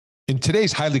In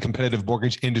today's highly competitive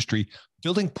mortgage industry,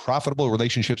 building profitable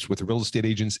relationships with real estate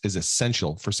agents is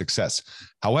essential for success.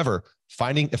 However,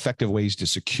 finding effective ways to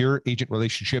secure agent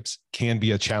relationships can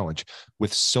be a challenge.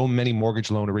 With so many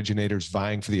mortgage loan originators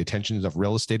vying for the attention of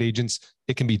real estate agents,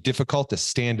 it can be difficult to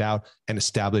stand out and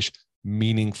establish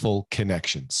meaningful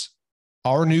connections.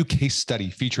 Our new case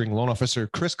study featuring loan officer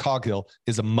Chris Coghill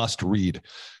is a must read.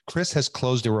 Chris has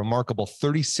closed a remarkable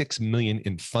 $36 million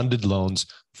in funded loans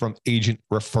from agent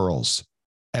referrals.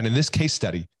 And in this case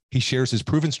study, he shares his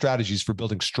proven strategies for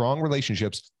building strong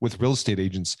relationships with real estate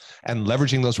agents and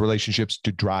leveraging those relationships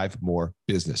to drive more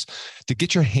business. To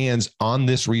get your hands on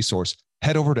this resource,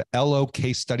 head over to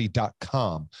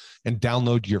locasestudy.com and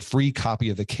download your free copy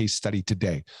of the case study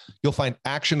today. You'll find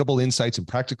actionable insights and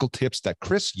practical tips that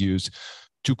Chris used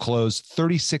to close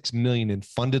 $36 million in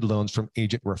funded loans from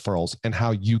agent referrals and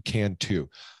how you can too.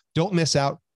 Don't miss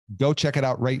out. Go check it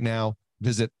out right now.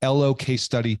 Visit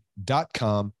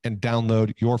locasestudy.com and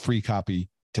download your free copy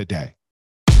today.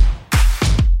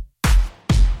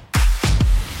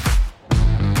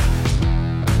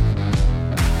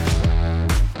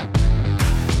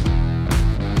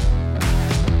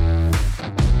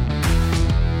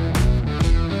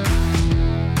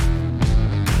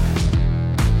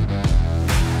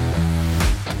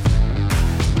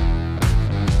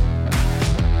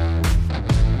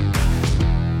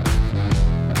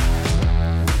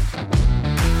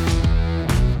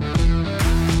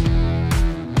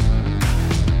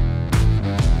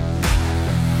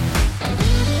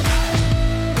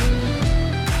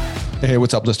 Hey,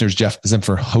 what's up, listeners? Jeff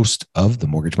Zimfer, host of the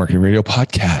Mortgage Marketing Radio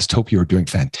podcast. Hope you are doing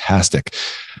fantastic.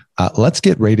 Let's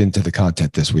get right into the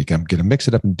content this week. I'm going to mix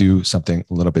it up and do something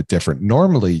a little bit different.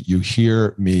 Normally, you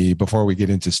hear me, before we get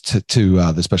into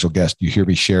the special guest, you hear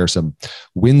me share some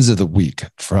wins of the week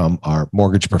from our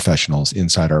mortgage professionals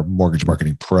inside our Mortgage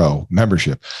Marketing Pro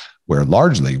membership, where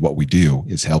largely what we do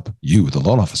is help you, the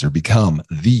loan officer, become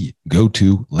the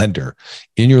go-to lender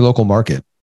in your local market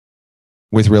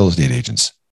with real estate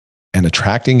agents. And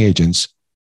attracting agents,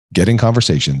 getting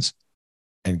conversations,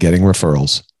 and getting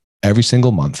referrals every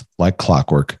single month like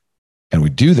clockwork. And we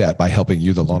do that by helping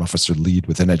you, the loan officer, lead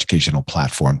with an educational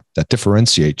platform that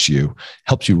differentiates you,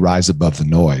 helps you rise above the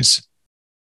noise,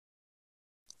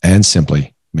 and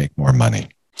simply make more money.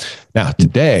 Now,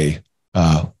 today,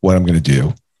 what I'm going to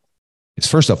do is,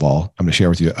 first of all, I'm going to share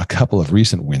with you a couple of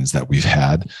recent wins that we've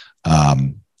had.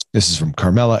 This is from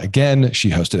Carmela. Again, she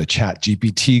hosted a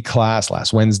ChatGPT class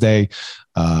last Wednesday.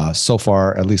 So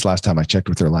far, at least last time I checked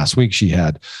with her last week, she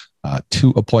had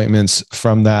 2 appointments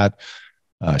from that.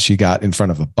 She got in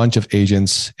front of a bunch of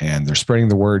agents and they're spreading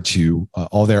the word to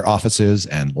all their offices.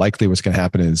 And likely what's going to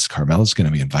happen is Carmela's going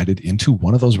to be invited into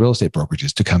one of those real estate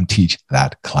brokerages to come teach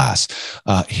that class.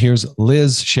 Here's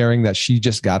Liz sharing that she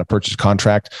just got a purchase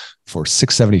contract for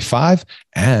 $675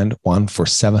 and one for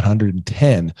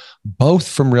 $710, both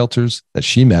from realtors that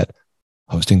she met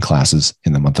hosting classes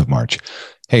in the month of March.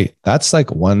 Hey, that's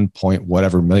like 1 point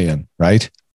whatever million, right?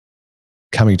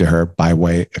 Coming to her by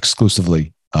way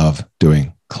exclusively of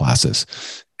doing classes.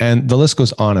 And the list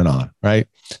goes on and on, right?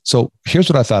 So here's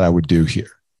what I thought I would do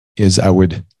here is I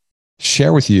would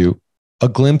share with you a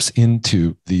glimpse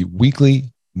into the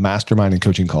weekly mastermind and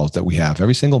coaching calls that we have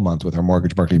every single month with our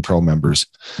Mortgage Marketing Pro members,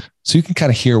 so you can kind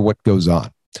of hear what goes on.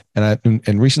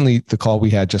 And recently, the call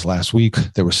we had just last week,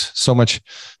 there was so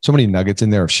many nuggets in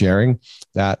there of sharing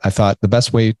that I thought the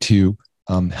best way to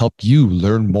help you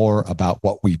learn more about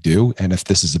what we do, and if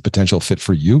this is a potential fit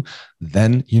for you,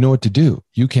 then you know what to do.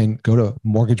 You can go to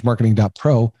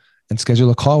mortgagemarketing.pro and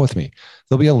schedule a call with me.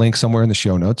 There'll be a link somewhere in the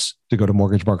show notes to go to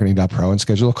mortgagemarketing.pro and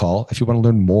schedule a call if you want to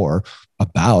learn more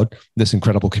about this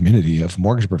incredible community of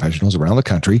mortgage professionals around the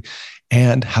country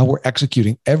and how we're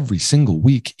executing every single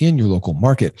week in your local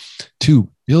market to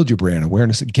build your brand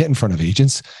awareness, get in front of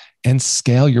agents, and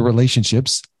scale your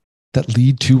relationships that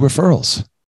lead to referrals.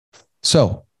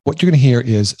 So what you're going to hear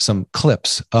is some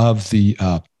clips of the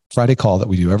Friday call that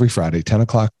we do every Friday, 10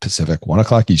 o'clock Pacific, 1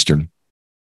 o'clock Eastern,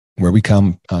 where we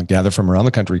come gather from around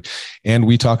the country. And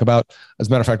we talk about, as a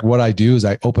matter of fact, what I do is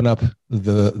I open up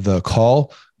the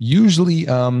call, usually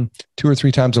 2 or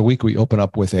 3 times a week, we open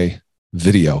up with a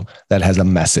video that has a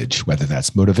message, whether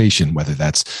that's motivation, whether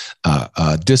that's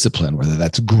discipline, whether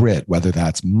that's grit, whether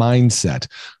that's mindset,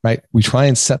 right? We try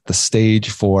and set the stage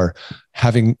for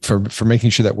making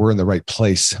sure that we're in the right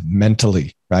place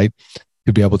mentally, right?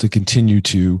 To be able to continue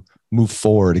to move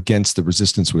forward against the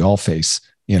resistance we all face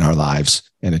in our lives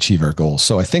and achieve our goals.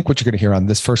 So I think what you're going to hear on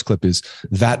this first clip is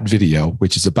that video,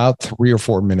 which is about 3 or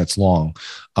 4 minutes long,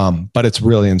 but it's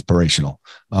really inspirational.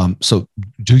 So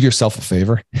do yourself a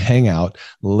favor, hang out,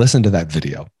 listen to that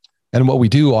video. And what we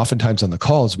do oftentimes on the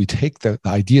call is we take the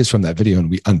ideas from that video and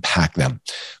we unpack them.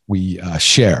 We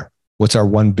share what's our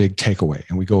one big takeaway,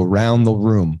 and we go around the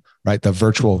room, right? The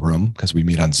virtual room, because we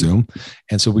meet on Zoom.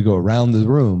 And so we go around the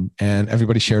room and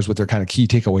everybody shares what their kind of key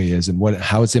takeaway is and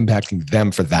how it's impacting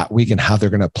them for that week and how they're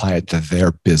going to apply it to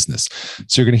their business.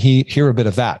 So you're going to hear a bit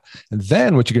of that. And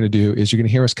then what you're going to do is you're going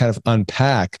to hear us kind of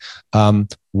unpack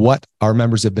what our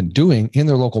members have been doing in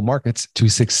their local markets to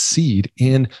succeed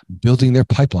in building their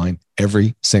pipeline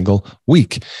every single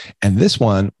week. And this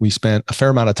one, we spent a fair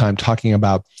amount of time talking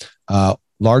about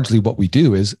largely what we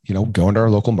do is, go into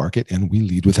our local market and we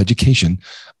lead with education,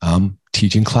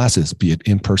 teaching classes, be it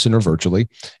in person or virtually.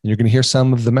 And you're going to hear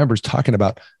some of the members talking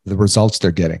about the results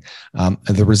they're getting, and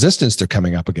the resistance they're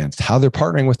coming up against, how they're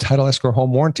partnering with Title Escrow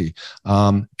Home Warranty,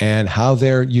 and how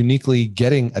they're uniquely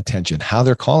getting attention, how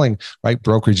they're calling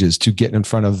brokerages to get in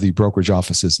front of the brokerage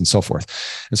offices and so forth.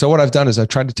 And so what I've done is I've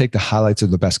tried to take the highlights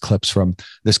of the best clips from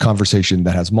this conversation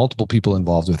that has multiple people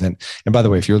involved with it. And by the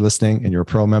way, if you're listening and you're a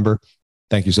pro member,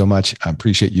 thank you so much. I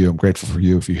appreciate you. I'm grateful for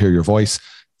you. If you hear your voice,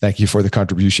 thank you for the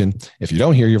contribution. If you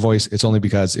don't hear your voice, it's only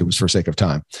because it was for sake of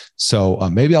time. So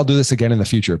maybe I'll do this again in the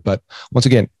future. But once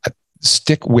again,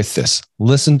 stick with this.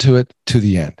 Listen to it to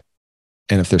the end.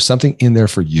 And if there's something in there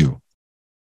for you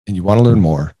and you want to learn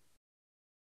more,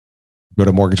 go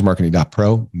to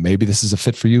mortgagemarketing.pro. Maybe this is a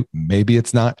fit for you. Maybe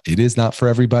it's not. It is not for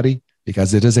everybody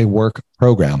because it is a work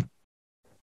program.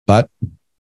 But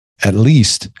at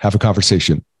least have a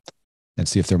conversation and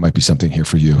see if there might be something here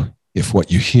for you, if what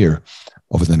you hear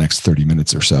over the next 30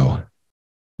 minutes or so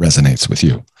resonates with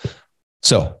you.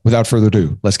 So without further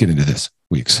ado, let's get into this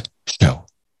week's show.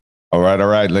 All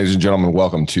right, ladies and gentlemen,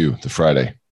 welcome to the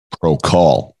Friday Pro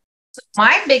Call.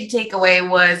 My big takeaway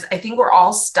was I think we're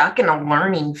all stuck in a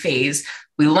learning phase.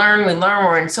 We learn,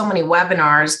 we're in so many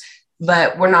webinars,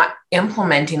 but we're not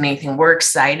implementing anything. We're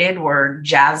excited, we're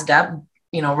jazzed up,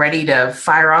 ready to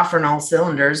fire off on all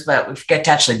cylinders, but we forget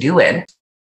to actually do it.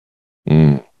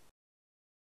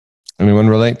 Anyone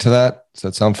relate to that? Does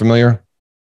that sound familiar?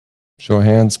 Show of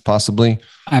hands, possibly.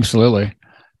 Absolutely.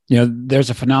 There's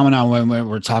a phenomenon when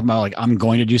we're talking about I'm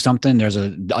going to do something, there's a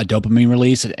dopamine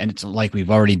release and it's like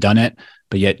we've already done it,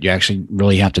 but yet you actually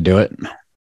really have to do it.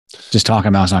 Just talking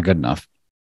about it's not good enough.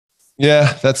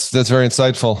 Yeah, that's very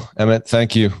insightful, Emmett.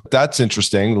 Thank you. That's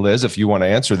interesting. Liz, if you want to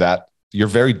answer that, you're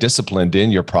very disciplined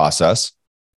in your process.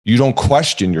 You don't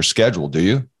question your schedule, do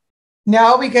you?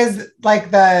 No, because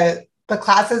the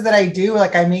classes that I do,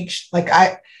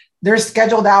 they're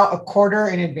scheduled out a quarter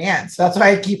in advance. So that's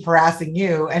why I keep harassing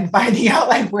you and finding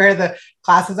out where the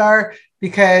classes are,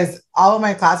 because all of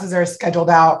my classes are scheduled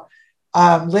out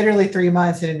literally 3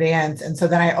 months in advance. And so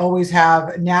then I always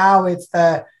have, now it's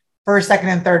the first, second,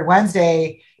 and third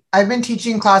Wednesday. I've been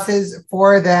teaching classes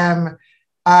for them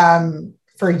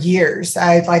for years.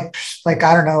 I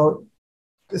don't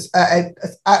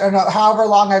know, however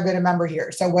long I've been a member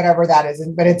here. So whatever that is,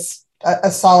 but it's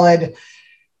a solid,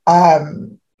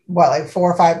 4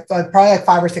 or 5, probably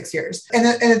 5 or 6 years. And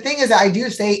the thing is that I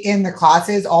do say in the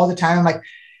classes all the time,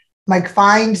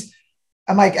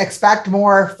 expect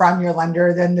more from your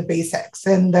lender than the basics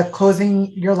and the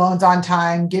closing your loans on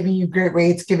time, giving you great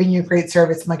rates, giving you great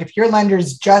service. If your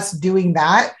lender's just doing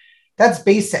that, that's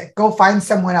basic. Go find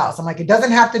someone else. It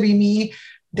doesn't have to be me.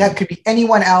 That could be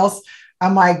anyone else.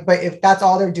 But if that's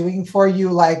all they're doing for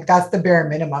you, that's the bare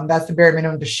minimum. That's the bare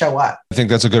minimum to show up. I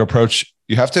think that's a good approach.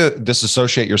 You have to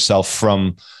disassociate yourself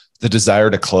from the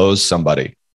desire to close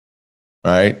somebody,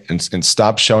 right? And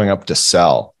stop showing up to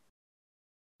sell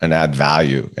and add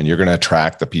value. And you're going to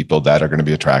attract the people that are going to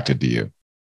be attracted to you.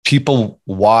 People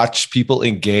watch, people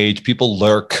engage, people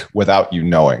lurk without you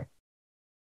knowing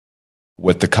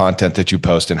with the content that you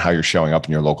post and how you're showing up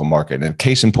in your local market. And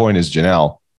case in point is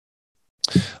Janelle.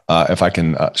 If I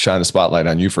can shine a spotlight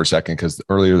on you for a second, because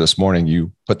earlier this morning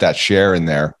you put that share in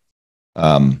there.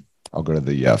 I'll go to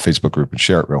the Facebook group and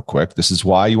share it real quick. This is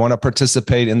why you want to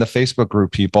participate in the Facebook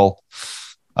group, people.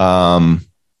 So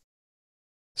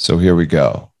here we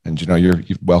go. And you're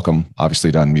welcome,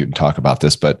 obviously, to unmute and talk about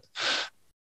this, but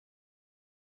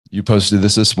you posted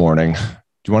this morning. Do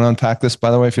you want to unpack this, by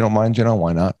the way, if you don't mind, Janelle?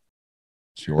 Why not?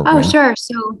 Sure.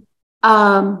 So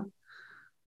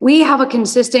we have a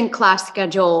consistent class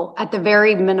schedule. At the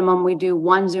very minimum, we do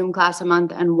 1 Zoom class a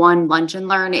month and 1 lunch and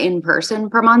learn in person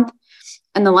per month.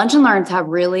 And the lunch and learns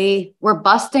we're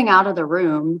busting out of the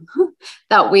room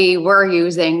that we were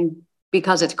using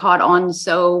because it's caught on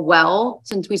so well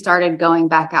since we started going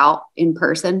back out in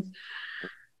person.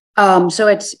 So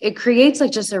it creates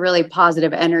just a really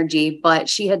positive energy. But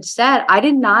she had said, I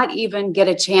did not even get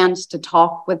a chance to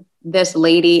talk with this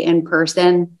lady in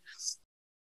person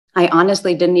I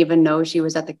honestly didn't even know she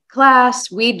was at the class.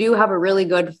 We do have a really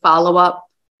good follow-up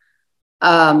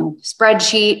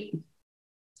spreadsheet.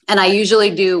 And I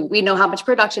usually we know how much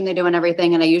production they do and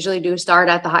everything. And I usually do start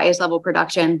at the highest level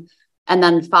production and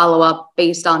then follow up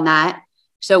based on that.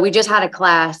 So we just had a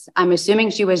class. I'm assuming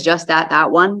she was just at that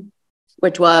one,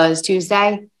 which was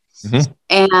Tuesday. Mm-hmm.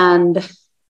 And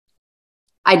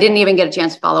I didn't even get a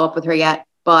chance to follow up with her yet,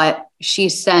 but she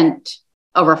sent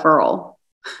a referral,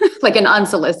 like an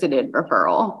unsolicited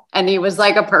referral. And he was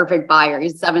like a perfect buyer.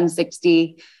 He's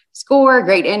 760 score,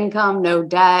 great income, no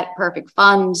debt, perfect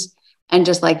funds. And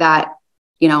just like that,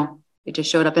 it just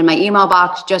showed up in my email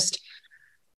box just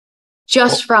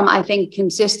from, I think,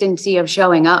 consistency of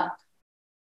showing up.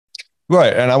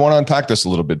 Right. And I want to unpack this a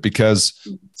little bit because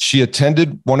she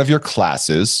attended one of your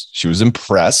classes. She was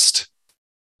impressed.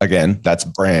 Again, that's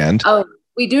brand. Oh,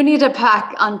 we do need to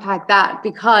unpack that,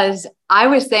 because I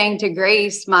was saying to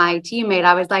Grace, my teammate,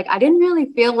 I was like, I didn't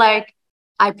really feel like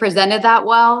I presented that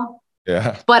well.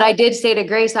 Yeah. But I did say to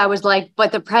Grace, I was like,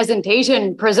 but the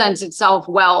presentation presents itself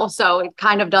well. So it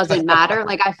kind of doesn't matter.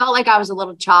 Like, I felt like I was a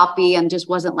little choppy and just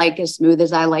wasn't like as smooth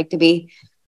as I like to be.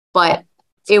 But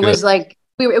it was like,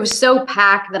 it was so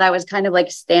packed that I was kind of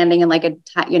like standing in like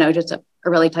just a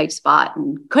really tight spot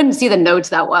and couldn't see the notes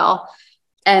that well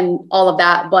and all of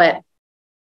that. But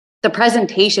the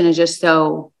presentation is just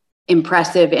so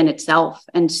impressive in itself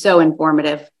and so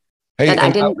informative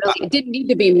that it didn't need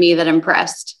to be me that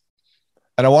impressed.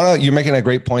 And you're making a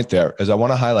great point there, as I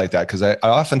want to highlight that, because I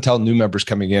often tell new members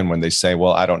coming in when they say,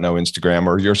 well, I don't know Instagram,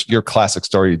 or your classic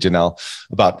story, Janelle,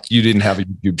 about you didn't have a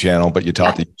YouTube channel, but you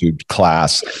taught the YouTube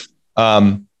class.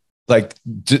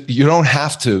 You don't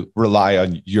have to rely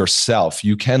on yourself.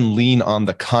 You can lean on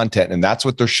the content. And that's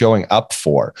what they're showing up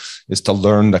for, is to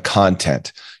learn the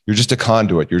content. You're just a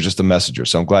conduit. You're just a messenger.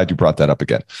 So I'm glad you brought that up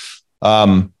again.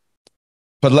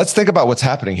 But let's think about what's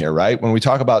happening here, right? When we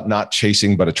talk about not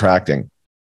chasing, but attracting.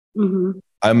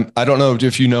 Mm-hmm. I don't know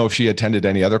if she attended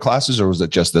any other classes, or was it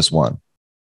just this one?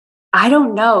 I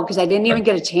don't know, because I didn't even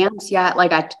get a chance yet.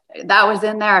 Like that was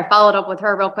in there. I followed up with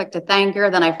her real quick to thank her.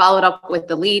 Then I followed up with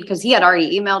the lead, because he had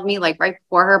already emailed me like right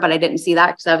before her, but I didn't see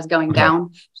that because I was going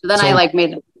down. So then I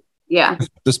made it. Yeah.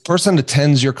 This person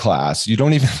attends your class. You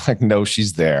don't even know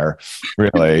she's there,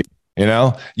 really.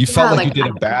 You felt like you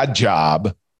did a bad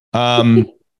job. And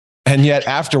yet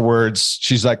afterwards,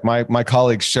 she's like, my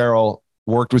colleague Cheryl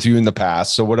worked with you in the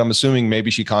past. So what I'm assuming, maybe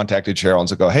she contacted Cheryl and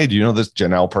said, hey, do you know this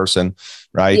Janelle person?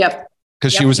 Right. Yep.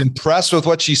 Because she was impressed with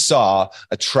what she saw,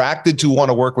 attracted to want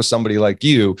to work with somebody like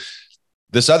you.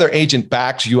 This other agent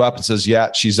backs you up and says,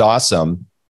 yeah, she's awesome.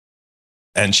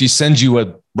 And she sends you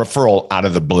a referral out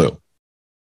of the blue.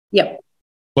 Yep.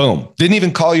 Boom. Didn't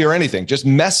even call you or anything, just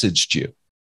messaged you.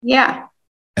 Yeah.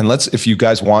 And if you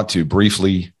guys want to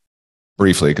briefly,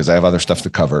 because I have other stuff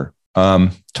to cover,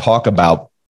 talk about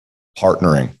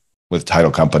partnering with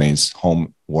title companies,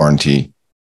 home warranty,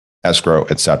 escrow,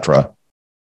 etc.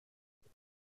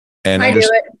 And I do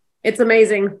it. It's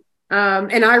amazing.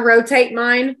 And I rotate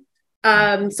mine.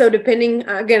 So depending,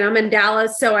 again, I'm in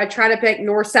Dallas, so I try to pick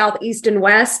north, south, east, and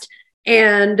west,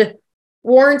 and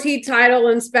warranty, title,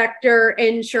 inspector,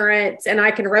 insurance, and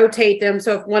I can rotate them.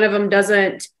 So if one of them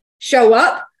doesn't show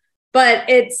up, but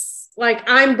it's like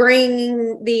I'm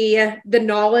bringing the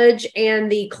knowledge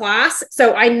and the class.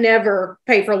 So I never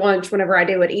pay for lunch whenever I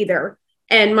do it either.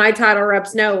 And my title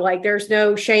reps know, there's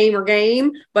no shame or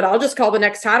game, but I'll just call the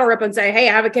next title rep and say, hey,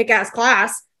 I have a kick-ass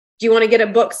class. Do you want to get a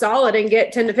book solid and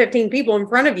get 10 to 15 people in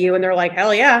front of you? And they're like,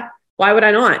 hell yeah. Why would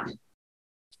I not?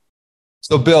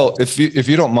 So Bill, if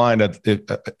you don't mind, I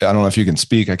don't know if you can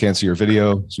speak. I can't see your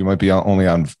video, so you might be only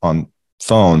on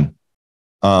phone.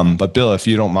 But Bill, if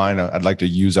you don't mind, I'd like to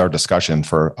use our discussion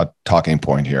for a talking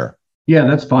point here. Yeah,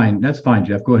 that's fine. That's fine,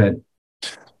 Jeff. Go ahead.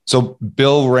 So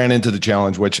Bill ran into the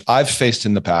challenge, which I've faced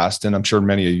in the past, and I'm sure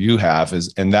many of you have,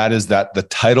 and that is that the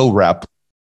title rep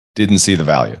didn't see the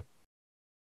value.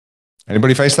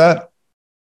 Anybody face that?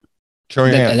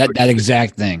 That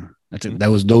exact thing. That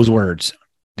was those words.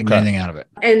 Didn't get anything out of it.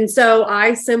 And so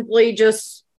I simply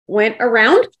just went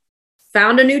around,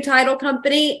 found a new title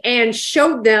company, and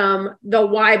showed them the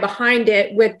why behind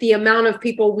it with the amount of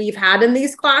people we've had in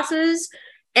these classes.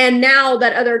 And now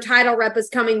that other title rep is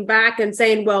coming back and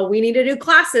saying, well, we need to do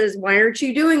classes. Why aren't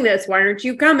you doing this? Why aren't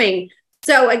you coming?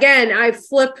 So again, I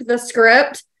flipped the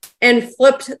script and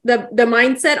flipped the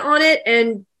mindset on it,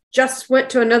 and just went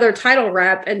to another title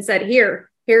rep and said,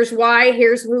 here's why,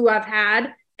 here's who I've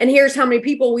had, and here's how many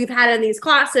people we've had in these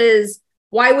classes.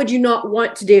 Why would you not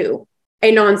want to do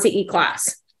a non-CE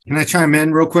class? Can I chime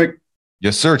in real quick?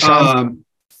 Yes, sir.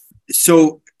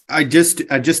 So I just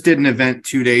did an event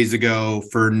 2 days ago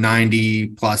for 90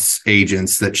 plus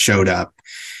agents that showed up,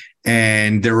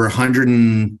 and there were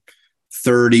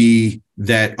 130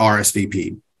 that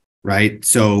RSVP'd, right?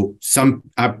 So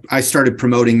I started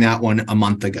promoting that one a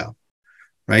month ago,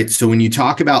 right? So when you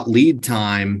talk about lead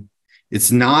time,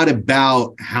 it's not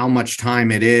about how much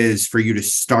time it is for you to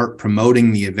start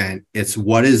promoting the event. It's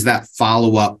what does that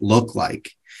follow-up look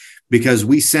like? Because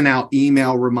we sent out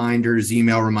email reminders,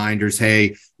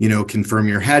 hey, confirm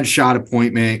your headshot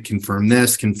appointment, confirm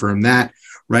this, confirm that,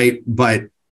 right? But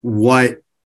what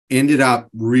ended up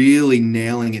really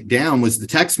nailing it down was the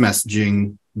text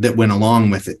messaging that went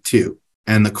along with it too,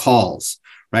 and the calls,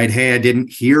 right? Hey, I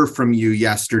didn't hear from you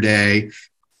yesterday.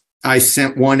 I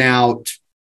sent one out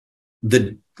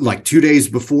 2 days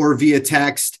before via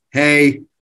text. Hey,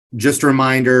 just a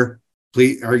reminder,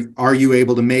 please, are you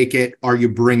able to make it? Are you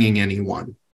bringing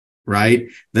anyone? Right.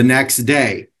 The next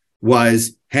day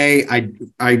was, hey,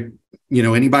 I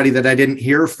anybody that I didn't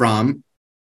hear from,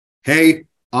 hey,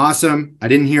 awesome, I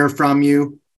didn't hear from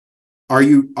you. Are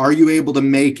you able to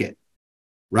make it?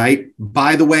 Right.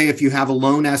 By the way, if you have a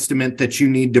loan estimate that you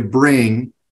need to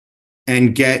bring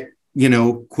and get,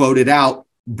 quoted out,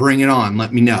 bring it on.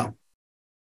 Let me know.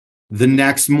 The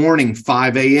next morning,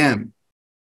 5 a.m.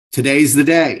 Today's the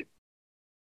day,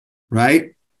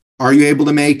 right? Are you able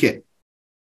to make it?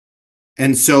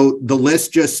 And so the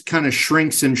list just kind of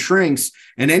shrinks and shrinks.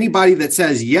 And anybody that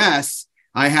says, yes,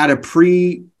 I had a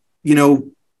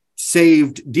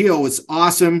saved deal. It's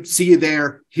awesome. See you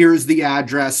there. Here's the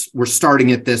address. We're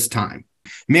starting at this time.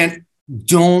 Man,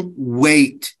 don't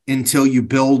wait until you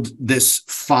build this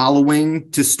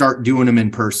following to start doing them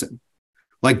in person.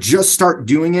 Just start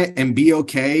doing it and be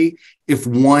okay if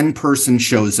one person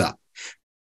shows up.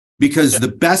 Because the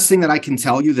best thing that I can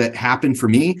tell you that happened for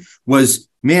me was,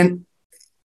 man,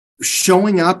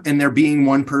 showing up and there being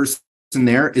one person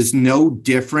there is no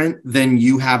different than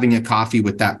you having a coffee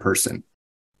with that person,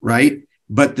 right?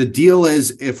 But the deal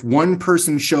is, if one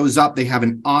person shows up, they have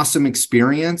an awesome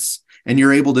experience, and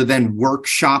you're able to then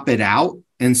workshop it out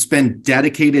and spend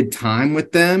dedicated time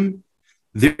with them,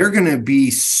 they're going to be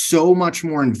so much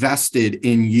more invested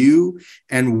in you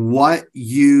and what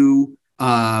you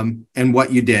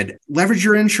did. Leverage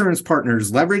your insurance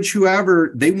partners, leverage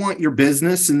whoever. They want your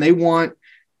business and they want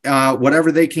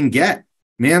whatever they can get.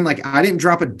 Man, I didn't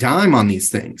drop a dime on these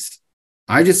things.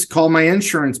 I just called my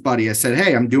insurance buddy. I said,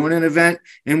 hey, I'm doing an event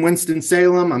in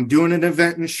Winston-Salem. I'm doing an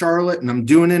event in Charlotte, and I'm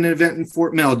doing an event in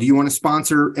Fort Mill. Do you want to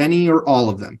sponsor any or all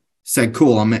of them? Said,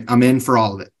 cool. I'm in for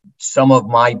all of it. Some of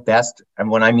my best, and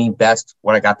when I mean best,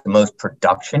 what I got the most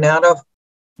production out of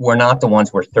were not the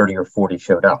ones where 30 or 40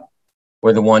 showed up.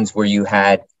 Were the ones where you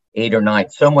had 8 or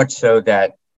 9, so much so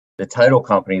that the title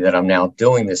company that I'm now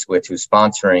doing this with, who's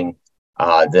sponsoring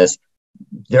this,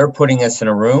 they're putting us in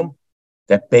a room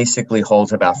that basically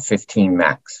holds about 15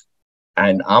 max.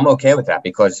 And I'm okay with that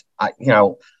because I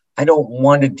don't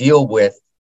want to deal with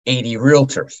 80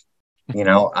 realtors.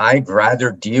 I'd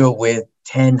rather deal with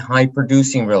 10 high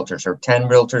producing realtors or 10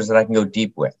 realtors that I can go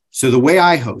deep with. So the way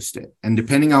I host it, and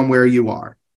depending on where you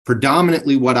are,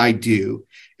 predominantly what I do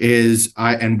is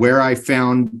where I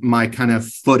found my kind of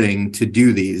footing to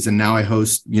do these. And now I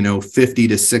host, 50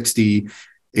 to 60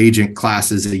 agent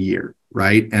classes a year.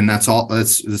 Right. And that's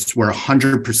where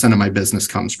 100% of my business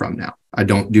comes from now. I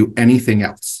don't do anything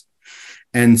else.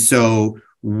 And so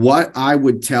what I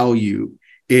would tell you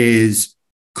is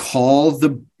call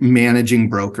the managing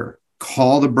broker,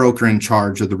 call the broker in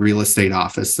charge of the real estate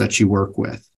office that you work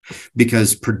with,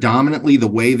 because predominantly the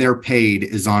way they're paid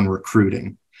is on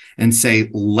recruiting, and say,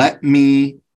 let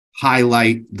me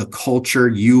highlight the culture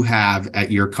you have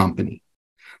at your company.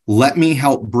 Let me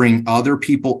help bring other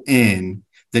people in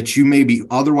that you maybe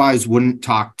otherwise wouldn't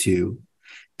talk to,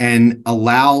 and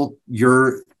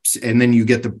and then you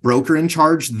get the broker in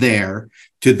charge there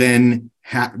to then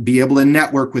be able to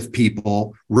network with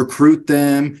people, recruit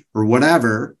them or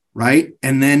whatever, right?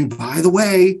 And then, by the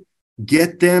way,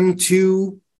 get them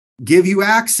to give you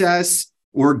access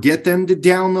or get them to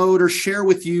download or share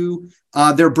with you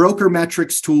their broker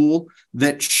metrics tool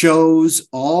that shows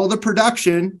all the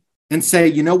production, and say,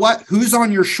 you know what, who's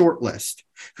on your short list?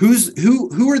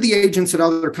 Who are the agents at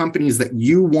other companies that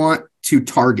you want to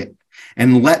target?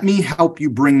 And let me help you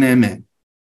bring them in.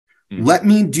 Let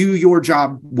me do your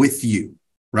job with you,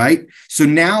 right? So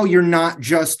now you're not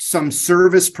just some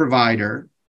service provider.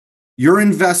 You're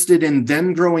invested in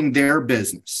them growing their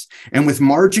business. And with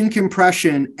margin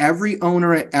compression, every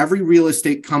owner at every real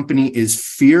estate company is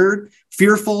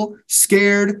fearful,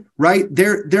 scared, right?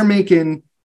 They're making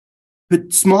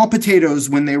small potatoes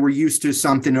when they were used to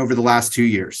something over the last 2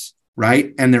 years.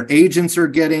 right? And their agents are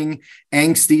getting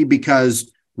angsty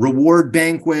because reward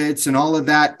banquets and all of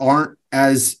that aren't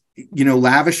as,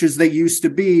 lavish as they used to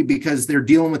be because they're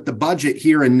dealing with the budget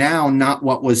here and now, not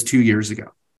what was 2 years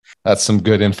ago. That's some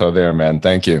good info there, man.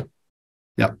 Thank you.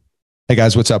 Yep. Hey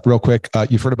guys, what's up? Real quick,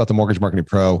 you've heard about the Mortgage Marketing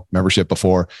Pro membership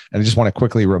before, and I just want to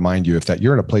quickly remind you that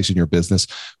you're in a place in your business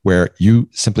where you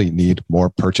simply need more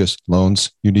purchase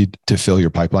loans. You need to fill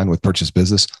your pipeline with purchase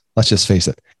business. Let's just face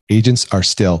it, agents are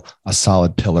still a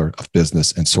solid pillar of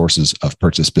business and sources of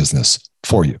purchase business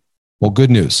for you. Well,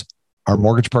 good news. Our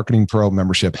Mortgage Marketing Pro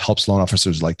membership helps loan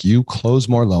officers like you close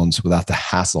more loans without the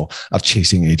hassle of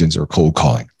chasing agents or cold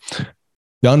calling.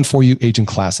 Done for you agent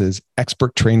classes,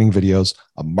 expert training videos,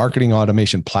 a marketing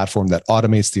automation platform that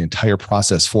automates the entire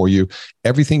process for you,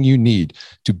 everything you need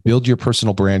to build your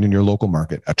personal brand in your local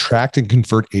market, attract and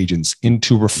convert agents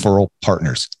into referral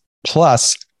partners.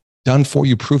 Plus, done for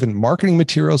you proven marketing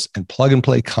materials and plug and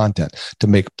play content to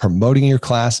make promoting your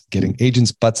class, getting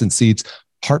agents' butts in seats,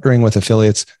 partnering with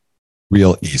affiliates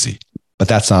real easy. But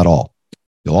that's not all.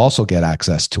 You'll also get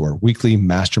access to our weekly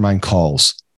mastermind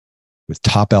calls with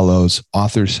top LOs,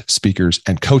 authors, speakers,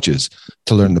 and coaches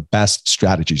to learn the best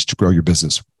strategies to grow your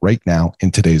business right now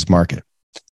in today's market.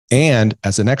 And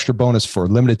as an extra bonus for a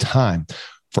limited time,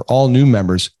 for all new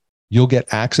members, you'll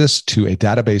get access to a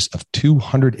database of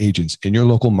 200 agents in your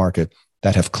local market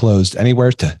that have closed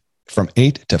anywhere from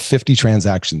 8 to 50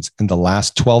 transactions in the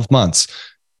last 12 months.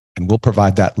 And we'll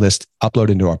provide that list uploaded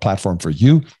into our platform for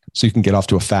you so you can get off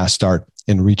to a fast start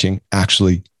in reaching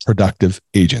actually productive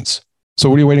agents. So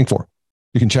what are you waiting for?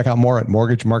 You can check out more at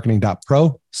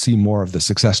mortgagemarketing.pro, see more of the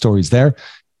success stories there.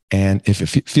 And if you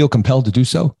feel compelled to do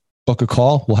so, book a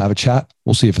call. We'll have a chat.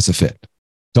 We'll see if it's a fit.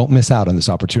 Don't miss out on this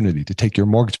opportunity to take your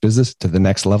mortgage business to the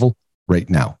next level right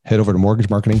now. Head over to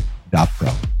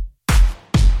mortgagemarketing.pro.